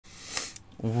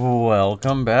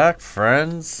Welcome back,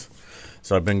 friends.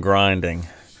 So I've been grinding,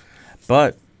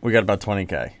 but we got about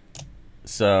 20k.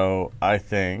 So I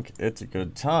think it's a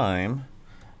good time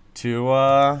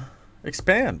to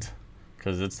expand,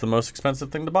 because it's the most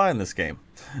expensive thing to buy in this game.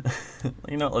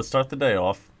 You know, let's start the day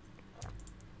off.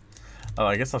 Oh,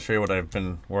 I guess I'll show you what I've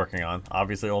been working on.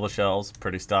 Obviously, all the shelves,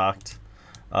 pretty stocked.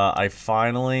 I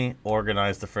finally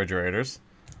organized the refrigerators,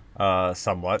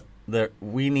 somewhat.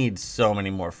 We need so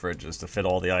many more fridges to fit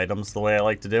all the items the way I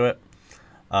like to do it.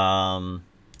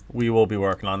 We will be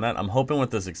working on that. I'm hoping with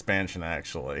this expansion,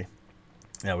 actually,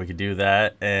 yeah, we could do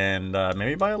that and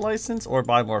maybe buy a license or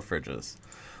buy more fridges.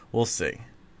 We'll see.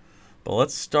 But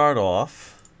let's start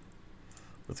off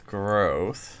with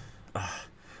growth. Ugh,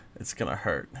 it's gonna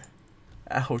hurt.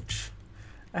 Ouch.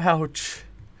 Ouch.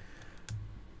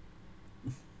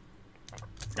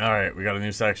 Alright, we got a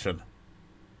new section.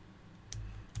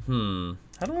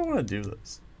 How do I want to do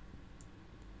this?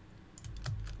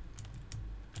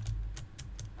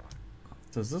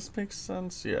 Does this make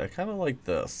sense? Yeah, I kind of like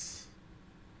this.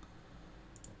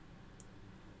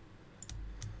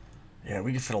 Yeah,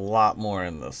 we can fit a lot more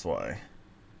in this way.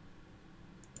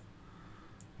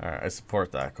 Alright, I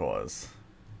support that cause.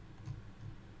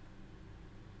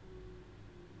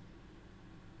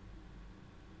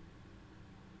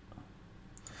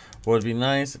 Would be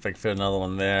nice if I could fit another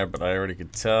one there, but I already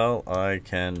could tell I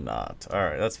cannot.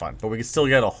 Alright, that's fine. But we can still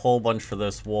get a whole bunch for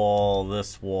this wall,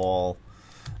 this wall.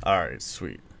 Alright,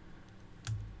 sweet.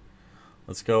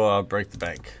 Let's go break the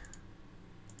bank.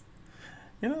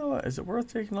 You know, is it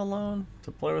worth taking a loan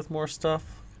to play with more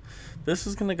stuff? This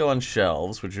is going to go on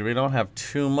shelves, which we don't have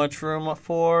too much room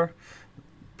for.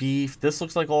 Beef. This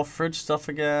looks like all fridge stuff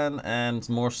again, and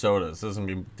more sodas. This is going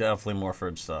to be definitely more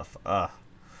fridge stuff.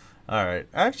 Alright,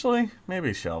 actually,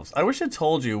 maybe shelves. I wish I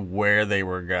told you where they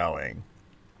were going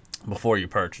before you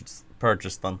purchase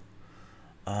them.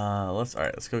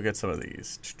 Let's go get some of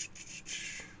these.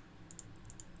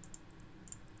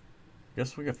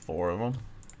 Guess we get 4 of them.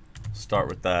 Start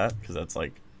with that, because that's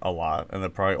like a lot, and they're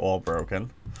probably all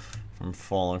broken from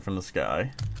falling from the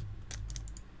sky.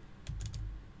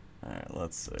 Alright,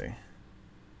 let's see.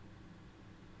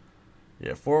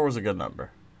 Yeah, 4 was a good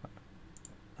number.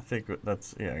 I think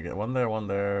that's, yeah, get one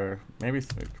there, maybe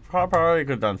probably could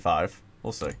have done 5.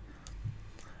 We'll see.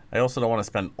 I also don't want to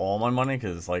spend all my money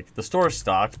because, like, the store is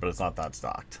stocked, but it's not that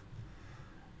stocked.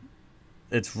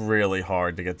 It's really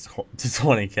hard to get to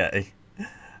 20k.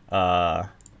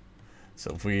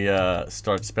 So if we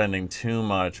start spending too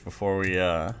much before we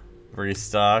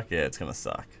restock, yeah, it's gonna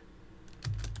suck.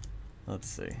 Let's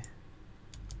see.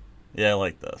 Yeah, I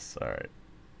like this. All right.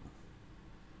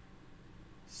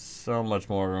 So much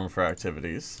more room for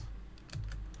activities.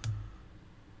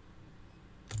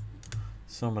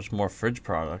 So much more fridge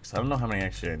products. I don't know how many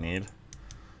actually I need.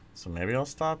 So maybe I'll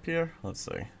stop here. Let's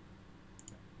see.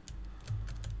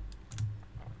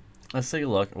 Let's take a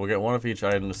look. We'll get one of each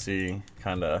item to see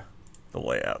kind of the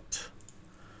layout.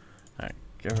 Alright,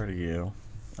 get rid of you.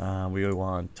 We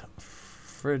want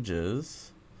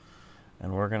fridges.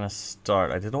 And we're going to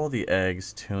start. I did all the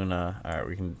eggs, tuna. Alright,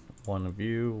 we can one of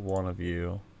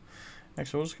you.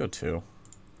 Actually, we'll just go 2.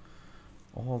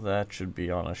 All that should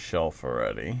be on a shelf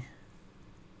already.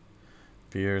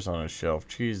 Beer's on a shelf.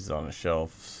 Cheese is on a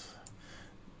shelf.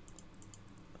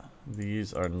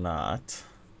 These are not.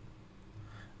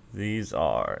 These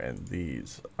are, and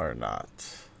these are not.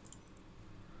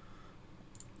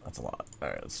 That's a lot.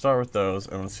 Alright, let's start with those,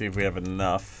 and let's see if we have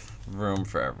enough room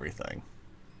for everything.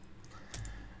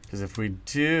 Because if we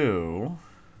do,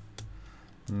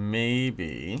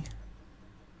 maybe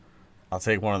I'll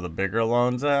take one of the bigger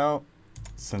loans out,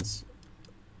 since,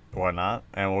 why not?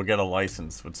 And we'll get a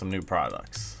license with some new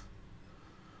products.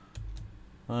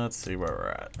 Let's see where we're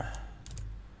at.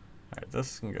 Alright,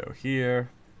 this can go here.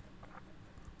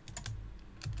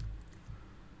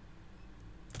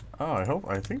 Oh,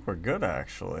 I think we're good,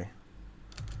 actually.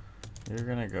 You're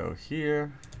gonna go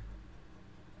here.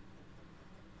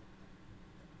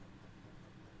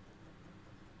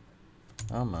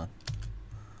 Oh, man.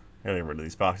 I gotta get rid of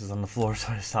these boxes on the floor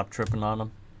so I stop tripping on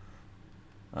them.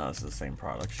 Oh, this is the same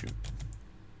product, shoot.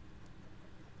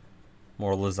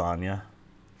 More lasagna.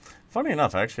 Funny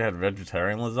enough, I actually had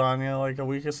vegetarian lasagna like a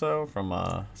week or so from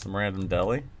some random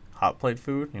deli. Hot plate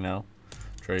food, you know.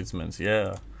 Tradesman's,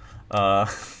 yeah.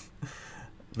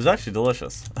 It was actually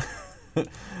delicious.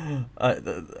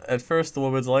 At first, the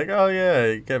woman's like, oh yeah,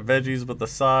 you get veggies with the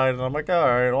side. And I'm like,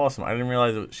 alright, awesome. I didn't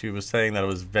realize that she was saying that it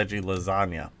was veggie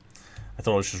lasagna. I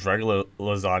thought it was just regular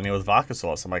lasagna with vodka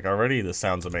sauce. I'm like, already, this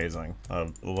sounds amazing.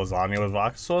 Lasagna with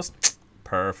vodka sauce?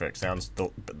 Perfect. Sounds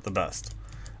the best.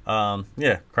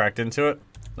 Yeah, cracked into it.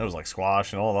 There was like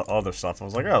squash and all the other stuff. I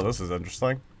was like, oh, this is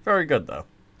interesting. Very good, though.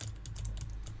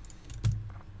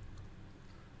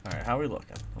 Alright, how are we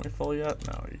looking? Are we full yet?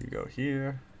 No, you go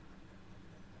here.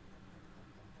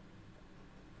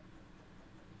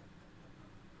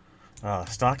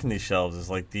 Stocking these shelves is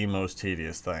like the most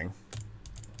tedious thing.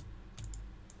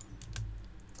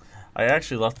 I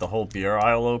actually left the whole beer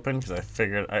aisle open because I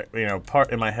figured,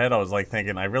 part in my head I was like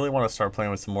thinking I really want to start playing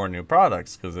with some more new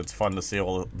products because it's fun to see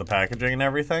all the packaging and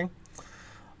everything.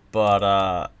 But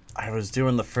I was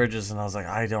doing the fridges and I was like,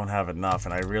 I don't have enough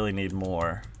and I really need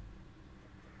more.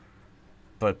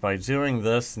 But by doing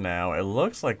this now, it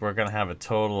looks like we're going to have a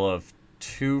total of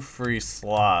 2 free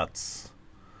slots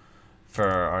for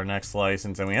our next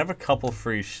license. And we have a couple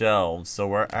free shelves, so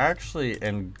we're actually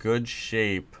in good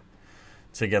shape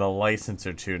to get a license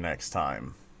or 2 next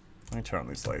time. Let me turn on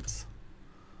these lights.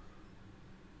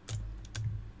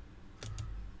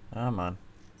 Come on.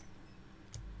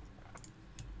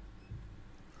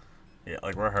 Yeah,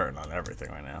 like we're hurting on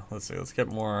everything right now. Let's see, let's get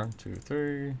more. 2,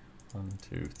 3. 1,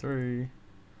 2, 3.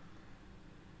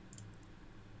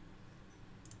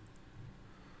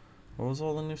 What was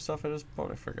all the new stuff I just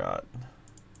bought? I forgot.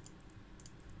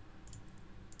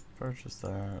 Purchase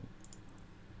that.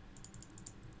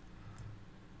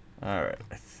 Alright,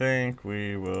 I think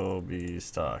we will be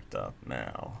stocked up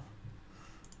now.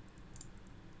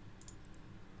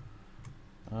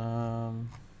 You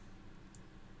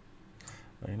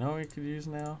know what we could use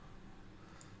now?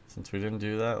 Since we didn't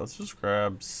do that, let's just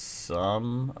grab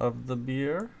some of the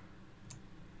beer.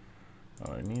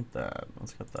 Oh, I need that.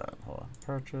 Let's get that. Hold on.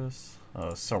 Purchase.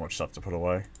 Oh, so much stuff to put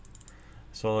away.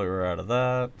 So we're out of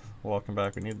that. Welcome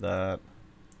back. We need that.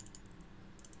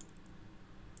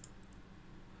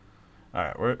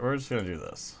 Alright, we're just gonna do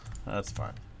this. That's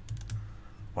fine.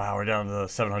 Wow, we're down to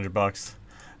 $700.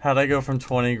 How'd I go from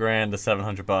 20 grand to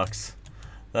 700 bucks?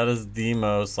 That is the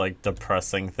most, like,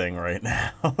 depressing thing right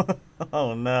now.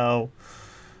 Oh, no.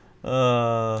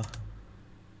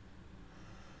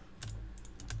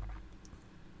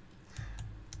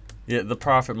 Yeah, the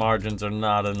profit margins are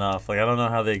not enough. Like, I don't know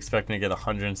how they expect me to get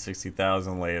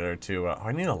 160,000 later to...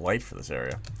 I need a light for this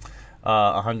area.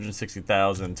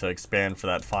 160,000 to expand for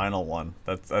that final one.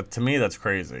 That's to me, that's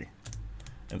crazy.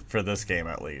 And for this game,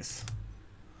 at least.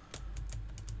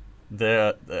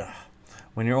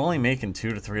 When you're only making $2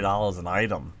 to $3 an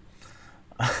item,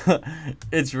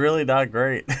 it's really not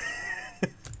great.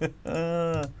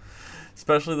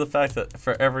 Especially the fact that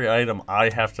for every item,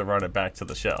 I have to run it back to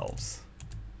the shelves.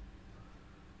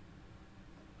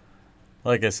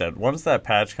 Like I said, once that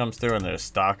patch comes through and there's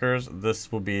stockers,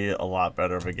 this will be a lot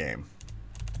better of a game.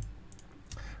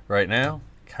 Right now,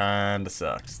 kinda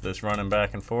sucks. This running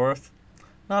back and forth,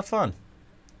 not fun.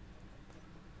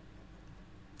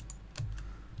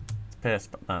 It's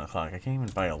past 9 o'clock. I can't even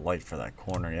buy a light for that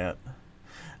corner yet.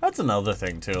 That's another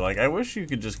thing too. Like, I wish you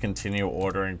could just continue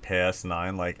ordering past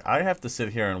 9. Like, I have to sit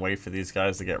here and wait for these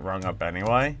guys to get rung up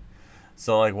anyway.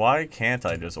 So, like, why can't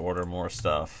I just order more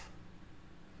stuff?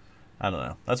 I don't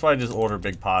know. That's why I just order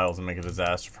big piles and make a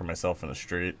disaster for myself in the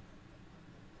street.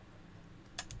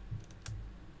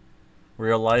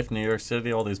 Real life, New York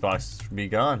City, all these boxes would be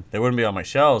gone. They wouldn't be on my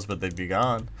shelves, but they'd be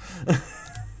gone.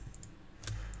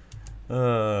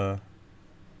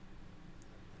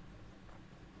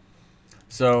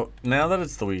 So, now that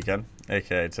it's the weekend,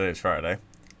 aka today's Friday,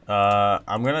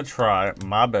 I'm going to try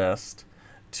my best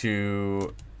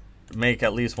to make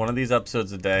at least one of these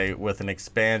episodes a day with an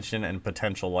expansion and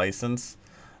potential license.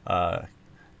 It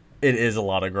is a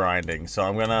lot of grinding, so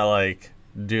I'm gonna like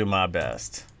do my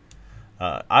best.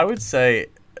 I would say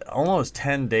almost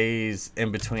 10 days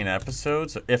in between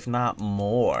episodes, if not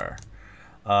more,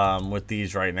 with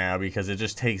these right now, because it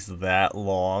just takes that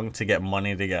long to get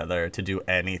money together to do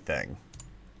anything.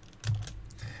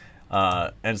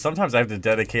 And sometimes I have to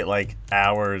dedicate like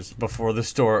hours before the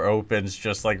store opens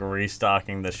just like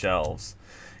restocking the shelves.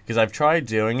 Because I've tried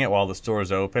doing it while the store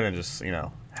is open and just, you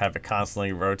know, have it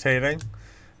constantly rotating.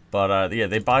 But yeah,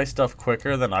 they buy stuff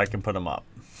quicker than I can put them up.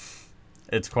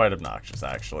 It's quite obnoxious,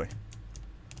 actually.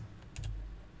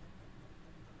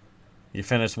 You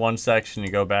finish one section,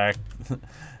 you go back,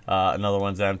 another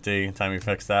one's empty. Time you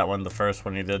fix that one, the first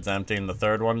one you did's empty, and the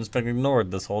third one's been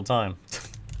ignored this whole time.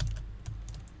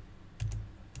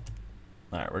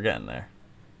 Alright, we're getting there.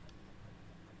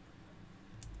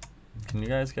 Can you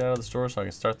guys get out of the store so I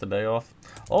can start the day off?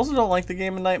 Also don't like the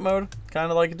game in night mode.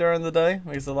 Kind of like it during the day.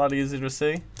 Makes it a lot easier to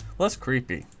see. Less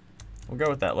creepy. We'll go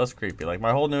with that. Less creepy. Like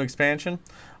my whole new expansion,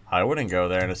 I wouldn't go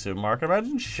there in a supermarket.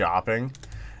 Imagine shopping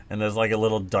and there's like a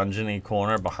little dungeon-y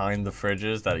corner behind the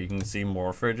fridges that you can see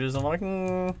more fridges. I'm like,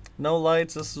 no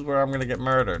lights. This is where I'm going to get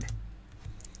murdered.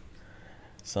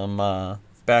 Some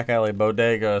back alley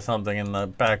bodega or something in the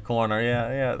back corner.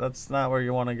 Yeah, that's not where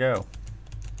you want to go.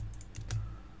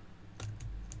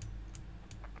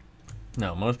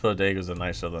 No, most bodegas are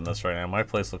nicer than this right now. My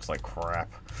place looks like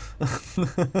crap.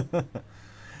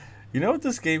 You know what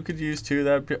this game could use too?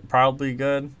 That'd probably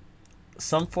good.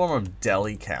 Some form of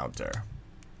deli counter,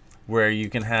 where you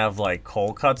can have like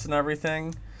cold cuts and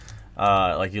everything.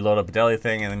 Like you load up a deli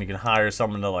thing, and then you can hire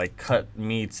someone to like cut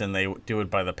meats, and they do it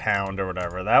by the pound or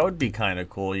whatever. That would be kind of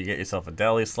cool. You get yourself a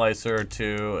deli slicer or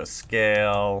two, a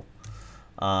scale.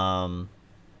 That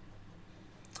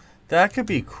could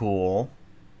be cool.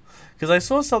 Because I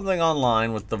saw something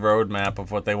online with the roadmap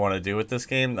of what they want to do with this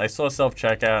game. I saw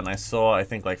self-checkout, and I saw, I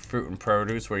think, like fruit and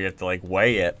produce where you have to like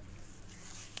weigh it.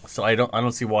 So I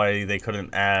don't see why they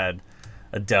couldn't add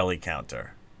a deli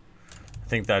counter. I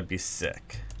think that'd be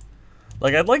sick.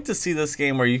 Like, I'd like to see this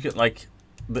game where you could, like,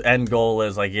 the end goal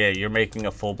is like, yeah, you're making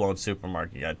a full-blown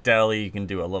supermarket. You got deli, you can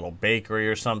do a little bakery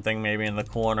or something maybe in the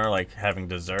corner, like having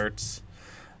desserts.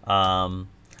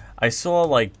 I saw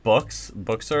like books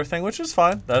are a thing, which is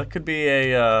fine. That could be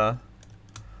a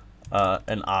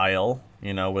an aisle,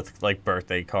 you know, with like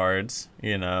birthday cards.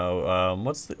 You know,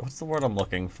 what's the word I'm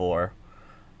looking for?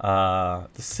 The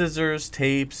scissors,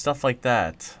 tape, stuff like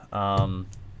that. Someone's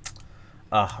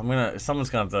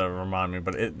gonna have to remind me,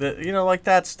 but you know, like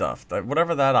that stuff,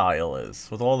 whatever that aisle is,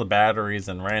 with all the batteries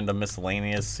and random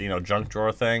miscellaneous, you know, junk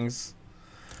drawer things.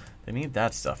 They need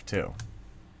that stuff too.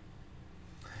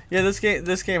 Yeah, this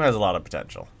game has a lot of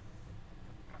potential.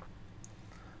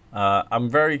 I'm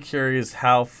very curious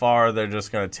how far they're just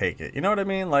gonna take it. You know what I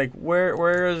mean? Like where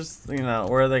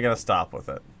are they gonna stop with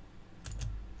it?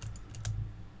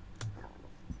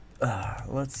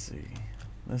 Let's see.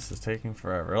 This is taking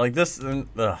forever. Like this.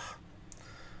 This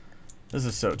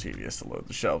is so tedious to load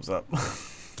the shelves up.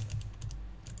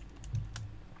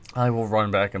 I will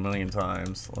run back a million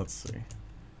times. Let's see.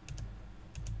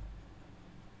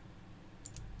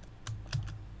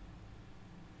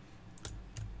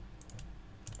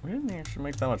 We didn't actually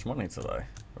make that much money today.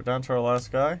 We're down to our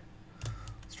last guy.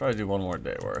 Let's try to do one more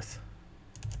day worth.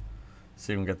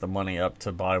 See if we can get the money up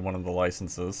to buy one of the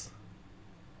licenses.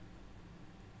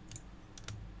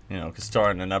 You know, because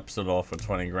starting an episode off with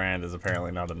 20 grand is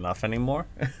apparently not enough anymore.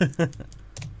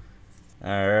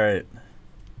 Alright.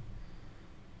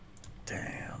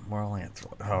 Damn, we're only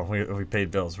at... we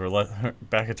paid bills. We're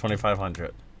back at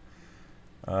 2,500.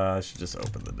 I should just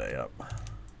open the day up.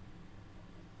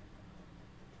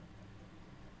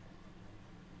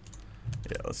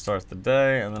 Yeah, let's start the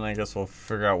day, and then I guess we'll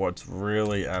figure out what's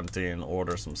really empty and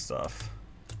order some stuff.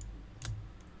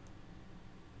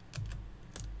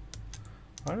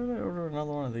 Why did I order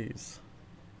another one of these?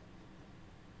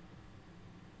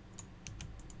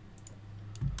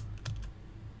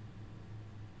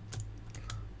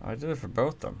 I did it for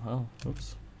both of them. Oh,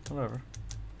 oops. Whatever.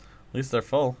 At least they're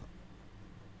full.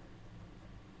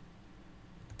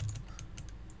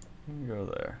 You can go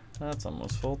there. That's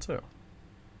almost full, too.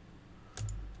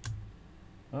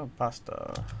 Oh,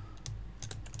 pasta.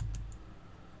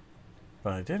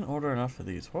 But I didn't order enough of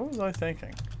these. What was I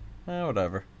thinking?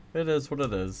 Whatever. It is what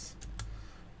it is.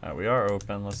 Alright, we are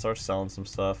open. Let's start selling some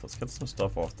stuff. Let's get some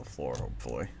stuff off the floor,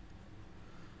 hopefully.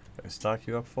 Can I stock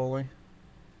you up fully?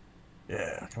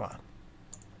 Yeah, come on.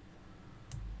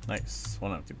 Nice.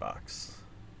 One empty box.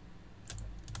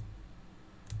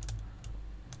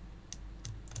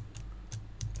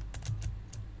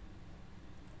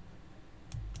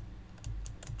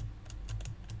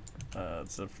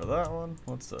 That's it for that one.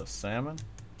 What's this? Salmon?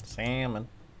 Salmon.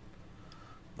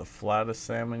 The flattest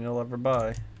salmon you'll ever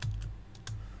buy.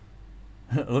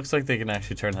 It looks like they can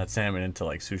actually turn that salmon into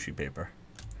like sushi paper.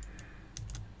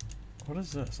 What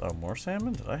is this? Oh, more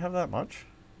salmon? Did I have that much?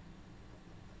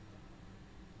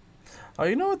 Oh,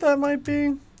 you know what that might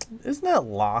be? Isn't that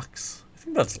lox? I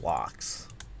think that's lox.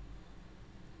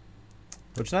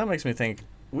 Which now makes me think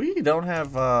we don't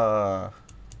have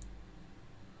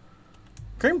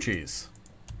cream cheese.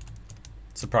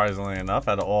 Surprisingly enough,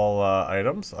 out of all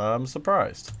items, I'm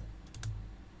surprised.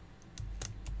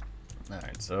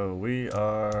 Alright, so we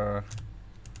are...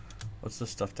 What's this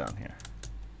stuff down here?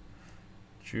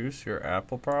 Juice, your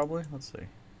apple probably? Let's see.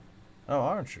 Oh,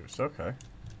 orange juice, okay.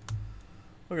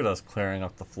 Look at us clearing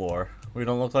up the floor. We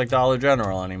don't look like Dollar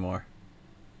General anymore.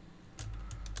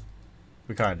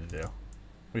 We kind of do.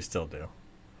 We still do.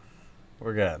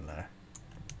 We're getting there.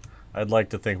 I'd like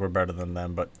to think we're better than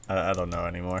them, but I don't know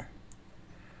anymore.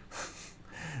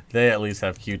 They at least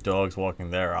have cute dogs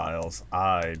walking their aisles.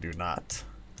 I do not.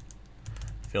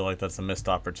 Feel like that's a missed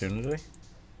opportunity.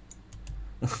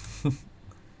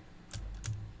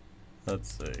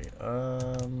 Let's see.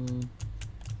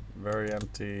 Very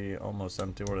empty, almost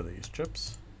empty. What are these?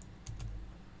 Chips?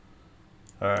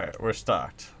 Alright, we're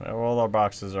stocked. All our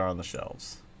boxes are on the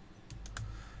shelves.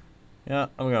 Yeah,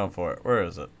 I'm going for it. Where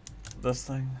is it? This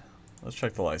thing? Let's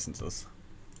check the licenses.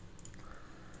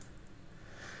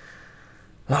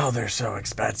 Oh, they're so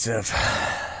expensive.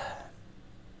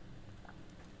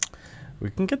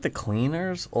 We can get the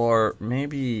cleaners, or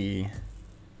maybe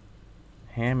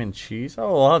ham and cheese.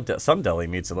 Oh, we'll have some deli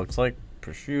meats, it looks like.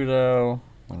 Prosciutto,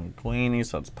 linguine,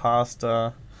 so it's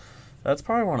pasta. That's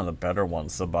probably one of the better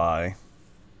ones to buy.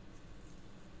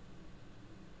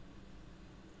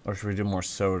 Or should we do more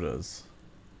sodas?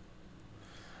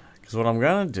 Because what I'm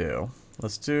going to do,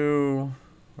 let's do,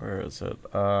 where is it?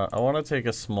 I want to take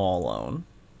a small loan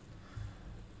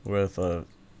with a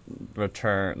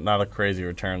return, not a crazy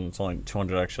return. It's only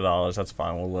 $200 extra. That's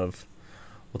fine. We'll live.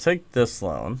 We'll take this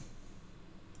loan.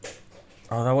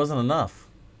 Oh, that wasn't enough.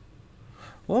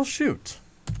 Well, shoot.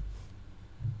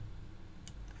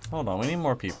 Hold on. We need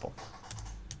more people.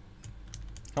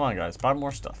 Come on, guys. Buy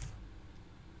more stuff.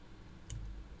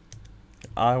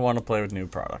 I want to play with new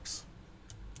products.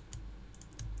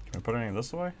 Can we put any of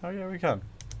this away? Oh, yeah, we can.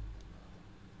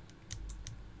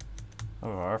 Oh,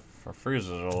 our freezers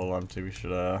are a little empty. We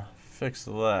should fix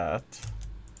that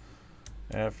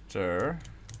after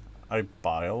I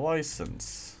buy a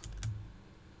license.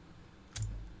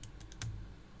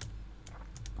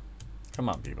 Come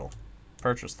on, people.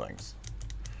 Purchase things.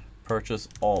 Purchase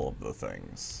all of the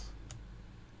things.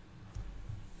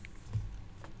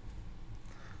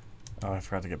 Oh, I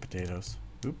forgot to get potatoes.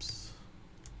 Oops.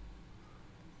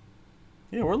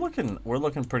 Yeah, we're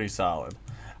looking pretty solid.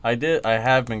 I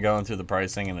have been going through the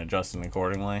pricing and adjusting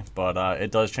accordingly, but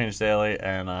it does change daily,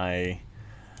 and I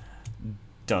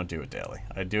don't do it daily.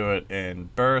 I do it in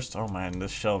bursts. Oh man,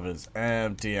 this shelf is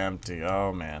empty.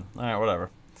 Oh man. All right, whatever.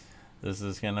 This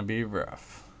is gonna be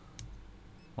rough.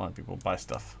 Come on, people, buy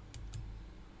stuff.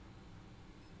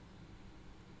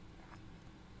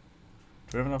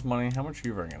 Do we have enough money? How much are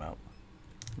you bringing up?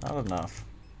 Not enough.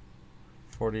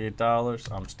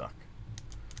 $48. I'm stuck.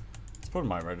 Let's put in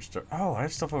my register. Oh, I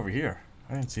have stuff over here.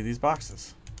 I didn't see these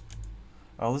boxes.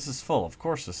 Oh, this is full. Of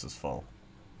course this is full.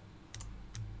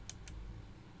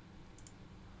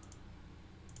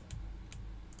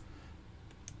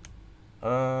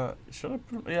 Should I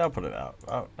put it? Yeah, I'll put it out.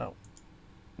 Oh, no.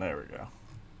 There we go.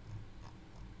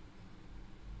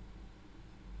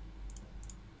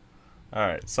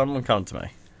 Alright, someone come to me.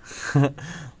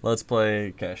 Let's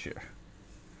play cashier.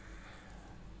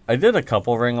 I did a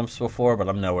couple ring-ups before, but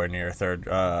I'm nowhere near a third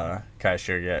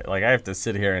cashier yet. Like, I have to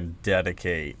sit here and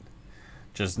dedicate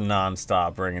just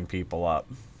non-stop ringing people up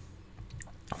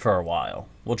for a while.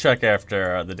 We'll check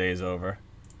after the day's over.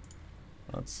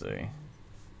 Let's see.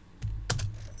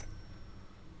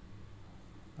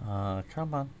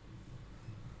 Come on.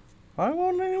 Why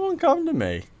won't anyone come to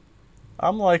me?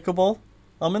 I'm likable.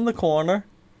 I'm in the corner.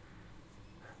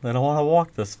 They don't want to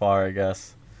walk this far, I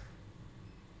guess.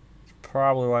 That's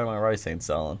probably why my rice ain't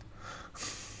selling.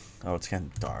 Oh, it's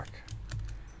getting dark.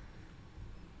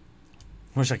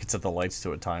 Wish I could set the lights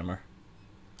to a timer.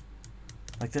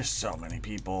 Like, there's so many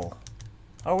people.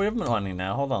 Oh, we have money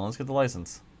now. Hold on, let's get the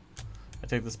license. I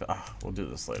take this back. Ah, we'll do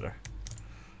this later.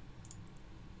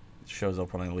 It shows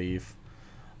up when I leave.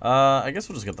 I guess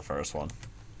we'll just get the first one.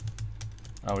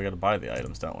 Oh, we gotta buy the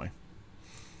items, don't we?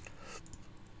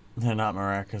 They're not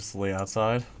miraculously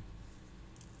outside.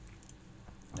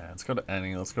 Yeah, let's go to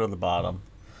any. Let's go to the bottom.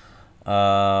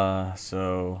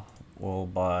 So we'll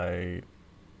buy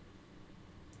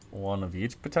one of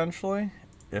each potentially,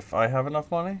 if I have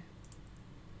enough money.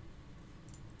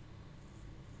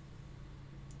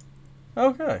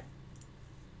 Okay.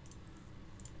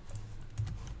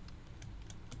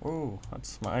 Ooh,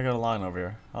 I got a line over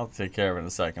here. I'll take care of it in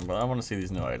a second, but I want to see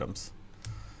these new items.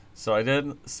 So I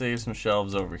did save some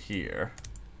shelves over here.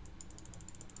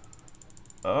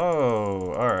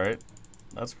 Oh, alright.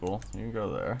 That's cool. You can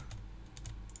go there.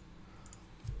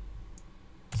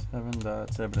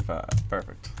 7.75.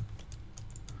 Perfect.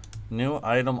 New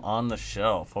item on the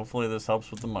shelf. Hopefully this helps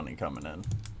with the money coming in.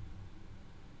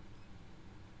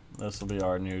 This will be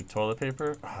our new toilet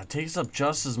paper. Oh, it takes up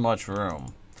just as much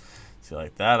room. See,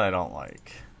 like that I don't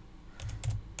like.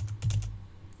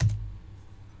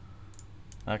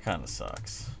 That kind of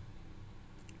sucks.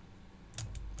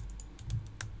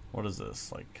 What is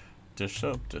this? Like dish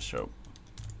soap? Dish soap.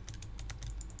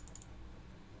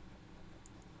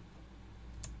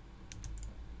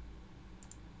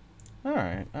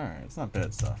 Alright. It's not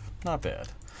bad stuff. Not bad.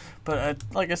 But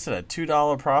like I said, at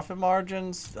 $2 profit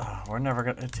margins, we're never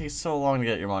gonna. It takes so long to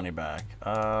get your money back.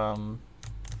 I'm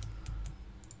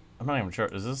not even sure.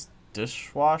 Is this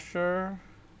dishwasher.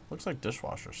 Looks like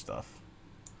dishwasher stuff.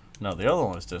 No, the other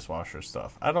one is dishwasher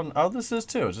stuff. I don't... Oh, this is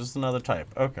too. It's just another type.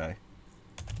 Okay.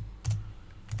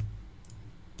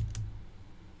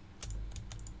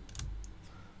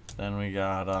 Then we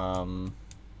got,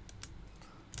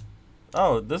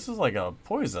 oh, this is like a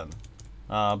poison.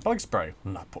 Bug spray.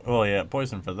 Well, yeah,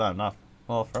 poison for them. Not...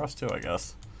 Well, for us too, I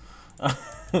guess.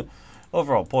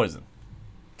 Overall, poison.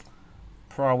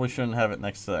 Probably shouldn't have it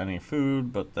next to any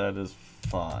food, but that is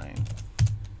fine.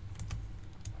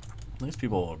 At least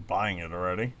people are buying it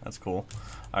already. That's cool.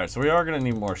 Alright, so we are going to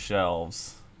need more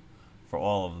shelves for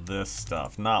all of this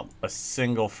stuff. Not a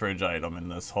single fridge item in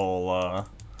this whole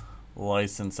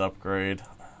license upgrade.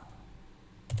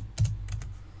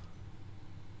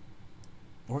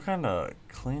 What kind of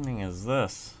cleaning is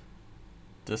this?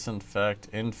 Disinfect,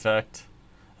 infect.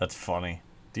 That's funny.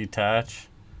 Detach.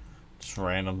 Just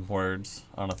random words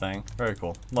on a thing. Very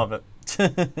cool. Love it.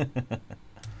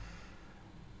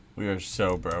 We are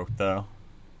so broke though.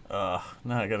 Now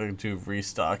I gotta do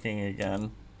restocking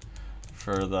again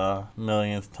for the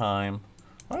millionth time.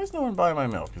 Why is no one buying my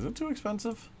milk? Is it too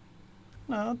expensive?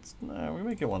 No, it's we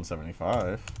make it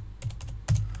 175.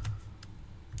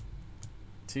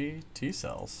 T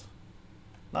cells.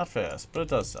 Not fast, but it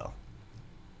does sell.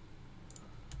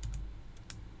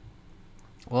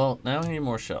 Well, now we need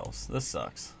more shelves. This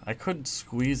sucks. I could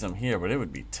squeeze them here, but it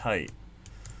would be tight.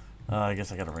 I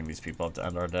guess I gotta bring these people up to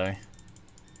end our day.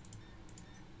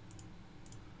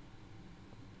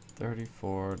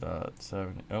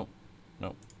 34.70. Oh,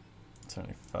 nope.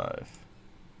 75.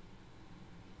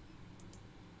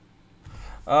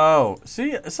 Oh,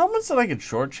 see, someone said I could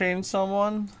shortchange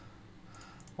someone.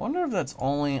 Wonder if that's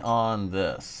only on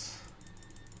this.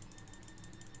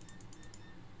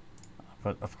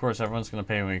 But of course, everyone's gonna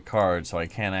pay me a card, so I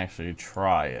can't actually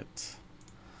try it.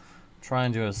 Try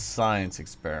and do a science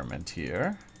experiment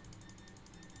here.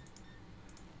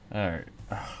 Alright.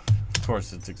 Of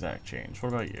course it's exact change.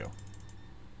 What about you?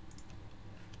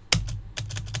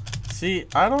 See,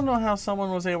 I don't know how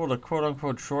someone was able to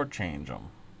quote-unquote shortchange them.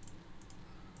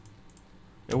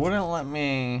 It wouldn't let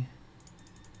me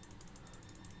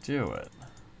do it.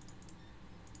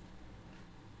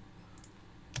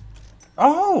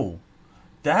 Oh!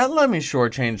 That let me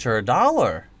shortchange her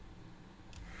 $1.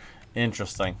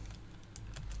 Interesting.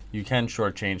 You can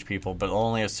shortchange people, but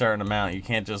only a certain amount. You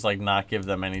can't just, like, not give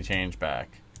them any change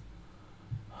back.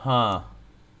 Huh.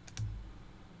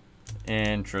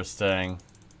 Interesting.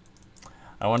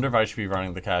 I wonder if I should be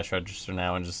running the cash register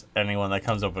now and just anyone that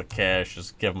comes up with cash,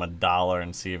 just give them $1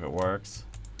 and see if it works.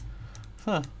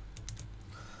 Huh.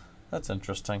 That's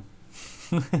interesting.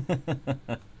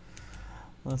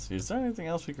 Let's see. Is there anything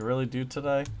else we could really do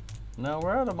today? No,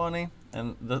 we're out of money.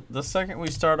 And the second we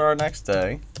start our next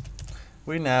day,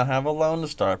 we now have a loan to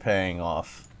start paying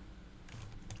off.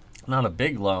 Not a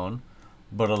big loan,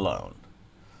 but a loan.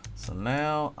 So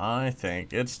now I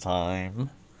think it's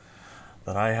time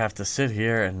that I have to sit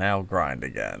here and now grind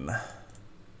again.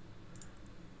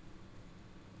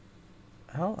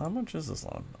 How much is this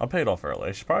loan? I'll pay it off early.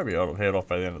 I should probably be able to pay it off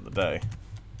by the end of the day,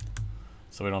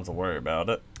 so we don't have to worry about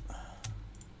it.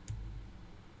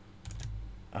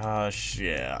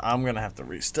 Yeah, I'm gonna have to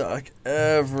restock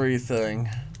everything.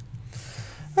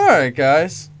 Alright,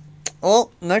 guys.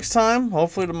 Well, next time,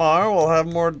 hopefully tomorrow, we'll have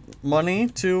more money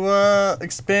to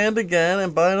expand again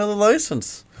and buy another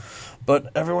license.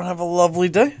 But everyone have a lovely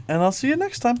day, and I'll see you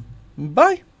next time.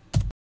 Bye.